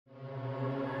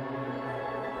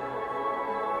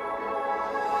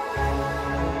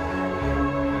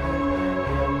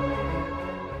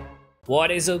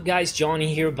What is up, guys?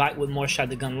 Johnny here, back with more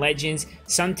Shadowgun Legends.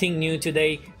 Something new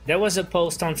today. There was a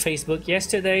post on Facebook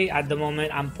yesterday. At the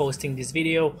moment I'm posting this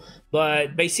video,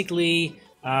 but basically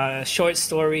short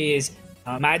story is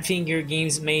Madfinger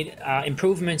Games made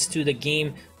improvements to the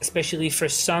game, especially for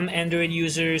some Android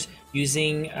users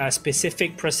using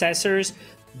specific processors.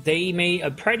 They made a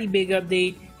pretty big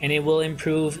update and it will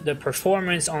improve the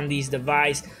performance on these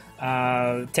devices.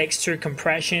 Texture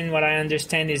compression, what I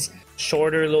understand, is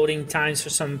shorter loading times for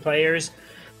some players,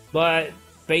 but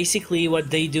basically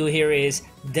what they do here is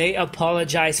they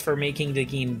apologize for making the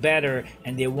game better,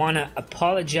 and they want to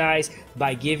apologize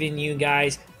by giving you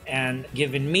guys and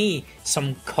giving me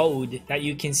some code that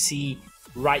you can see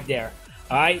right there.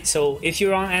 Alright, so if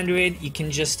you're on Android, you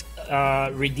can just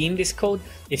redeem this code.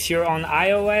 If you're on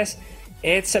iOS,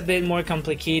 it's a bit more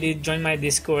complicated. Join my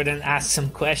Discord and ask some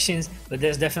questions, but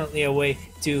there's definitely a way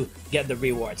to get the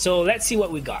reward. So let's see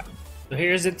what we got. So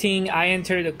here's the thing, I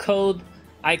enter the code,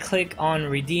 I click on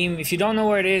redeem. If you don't know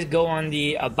where it is, go on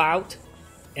the about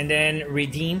and then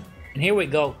redeem, and here we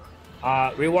go.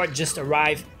 Reward just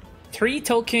arrived, 3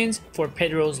 tokens for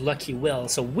Pedro's lucky wheel.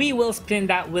 So we will spin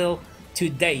that wheel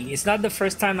today. It's not the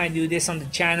first time I do this on the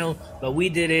channel, but we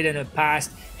did it in the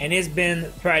past and it's been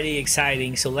pretty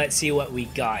exciting. So let's see what we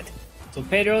got. So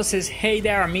Pedro says, hey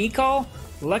there amigo,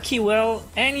 lucky wheel,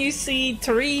 and you see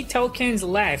 3 tokens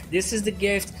left. This is the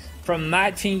gift from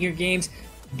Madfinger Games.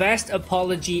 Best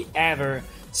apology ever.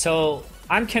 So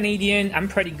I'm Canadian, I'm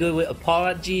pretty good with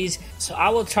apologies, so I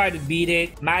will try to beat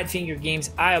it. Madfinger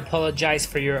Games, I apologize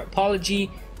for your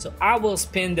apology. So I will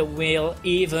spin the wheel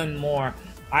even more.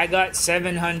 I got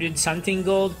 700 something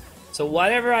gold, so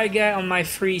whatever I get on my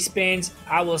free spins,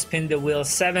 I will spin the wheel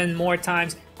 7 more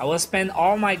times. I will spend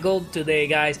all my gold today,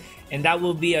 guys, and that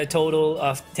will be a total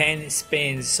of 10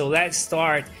 spins. So let's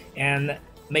start and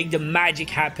make the magic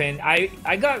happen. I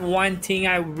got one thing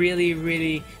I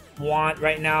really want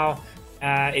right now.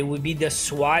 It would be the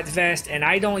SWAT vest, and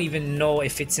I don't even know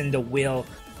if it's in the wheel,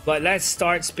 but let's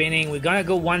start spinning. We're gonna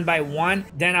go one by one,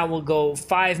 then I will go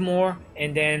 5 more,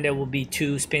 and then there will be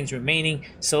 2 spins remaining.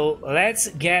 So let's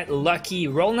get lucky.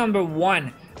 Roll number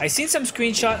 1. I seen some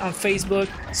screenshot on Facebook,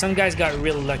 some guys got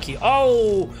real lucky.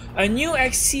 Oh, a new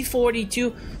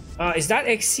XC42. Is that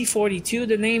XC42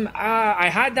 the name? I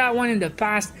had that one in the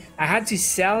past. I had to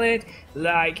sell it.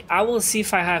 Like, I will see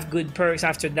if I have good perks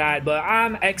after that, but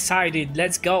I'm excited.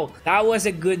 Let's go. That was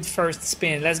a good first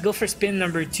spin. Let's go for spin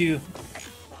number 2.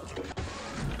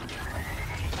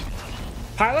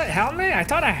 Pilot helmet? I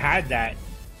thought I had that.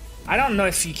 I don't know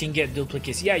if you can get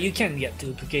duplicates. Yeah, you can get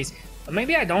duplicates. But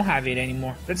maybe I don't have it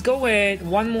anymore. Let's go with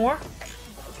one more.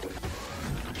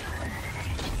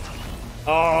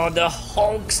 Oh, the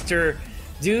Hulkster.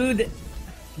 Dude,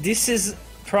 this is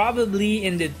probably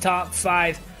in the top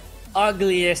 5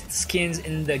 ugliest skins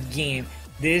in the game.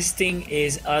 This thing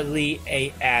is ugly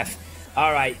AF.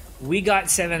 Alright, we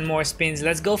got 7 more spins.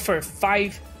 Let's go for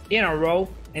 5 in a row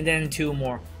and then 2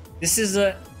 more. This is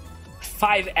a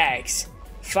 5x,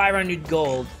 500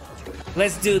 gold.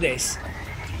 Let's do this.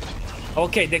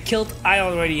 Okay, the kilt I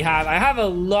already have. I have a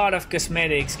lot of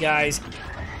cosmetics, guys.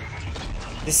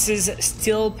 This is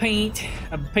steel paint,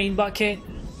 a paint bucket.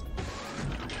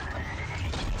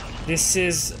 This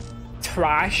is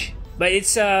trash, but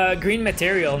it's a green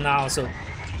material now, so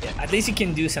yeah, at least you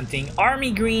can do something.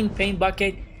 Army green paint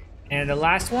bucket, and the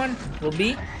last one will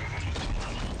be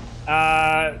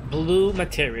blue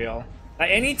material. Like,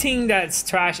 anything that's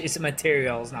trash is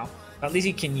materials now. At least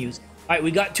you can use. All right, we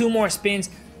got 2 more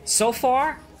spins. So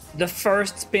far, the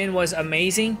first spin was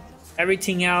amazing.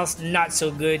 Everything else not so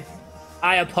good.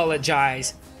 I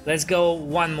apologize. Let's go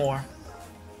one more.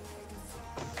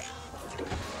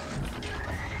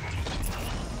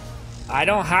 I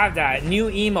don't have that.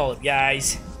 New emote,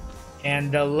 guys.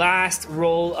 And the last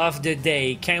roll of the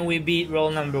day. Can we beat roll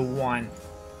number 1?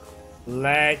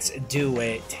 Let's do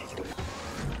it.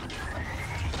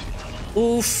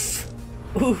 Oof.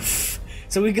 Oof.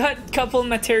 So we got a couple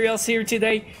materials here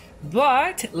today,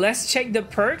 but let's check the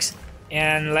perks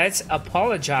and let's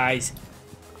apologize.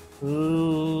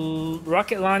 Ooh,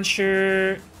 rocket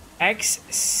launcher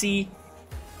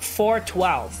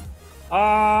XC412.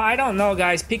 I don't know,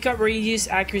 guys. Pickup radius,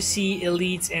 accuracy,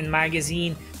 elites, and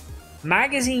magazine.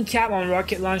 Magazine cap on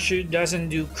rocket launcher doesn't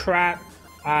do crap.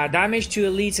 Damage to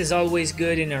elites is always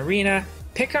good in arena.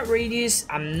 Pickup radius,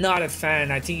 I'm not a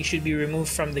fan. I think it should be removed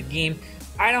from the game.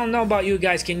 I don't know about you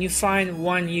guys. Can you find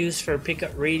one use for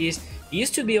pickup radius? It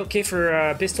used to be okay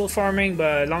for pistol farming,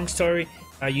 but long story.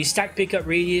 You stack pickup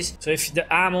radius, so if the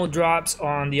ammo drops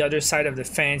on the other side of the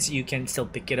fence, you can still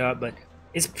pick it up, but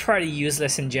it's pretty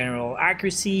useless in general.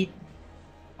 Accuracy,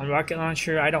 on rocket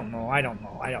launcher. I don't know.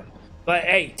 But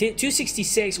hey,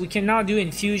 266, we can now do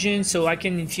infusion, so I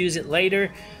can infuse it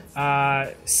later.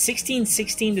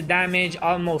 1616 the damage,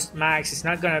 almost max. It's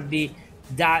not gonna be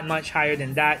that much higher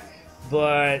than that,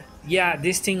 but yeah,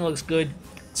 this thing looks good.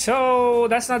 So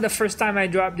that's not the first time I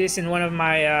dropped this in one of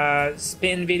my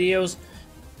spin videos,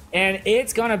 and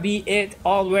it's gonna be it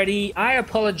already. I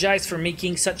apologize for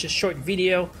making such a short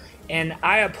video, and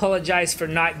I apologize for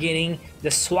not getting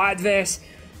the SWAT vest.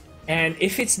 And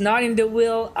if it's not in the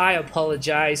wheel, I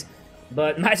apologize.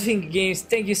 But Matchfinger Games,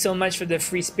 thank you so much for the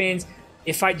free spins.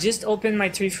 If I just opened my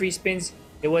 3 free spins,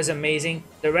 it was amazing.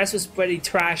 The rest was pretty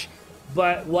trash,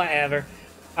 but whatever.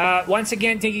 Once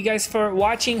again, thank you guys for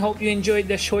watching. Hope you enjoyed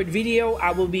the short video.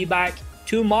 I will be back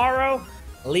tomorrow.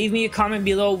 Leave me a comment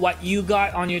below what you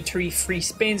got on your 3 free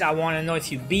spins. I want to know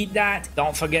if you beat that.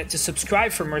 Don't forget to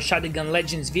subscribe for more Shadowgun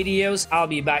Legends videos. I'll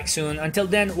be back soon. Until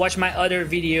then, watch my other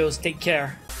videos. Take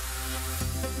care.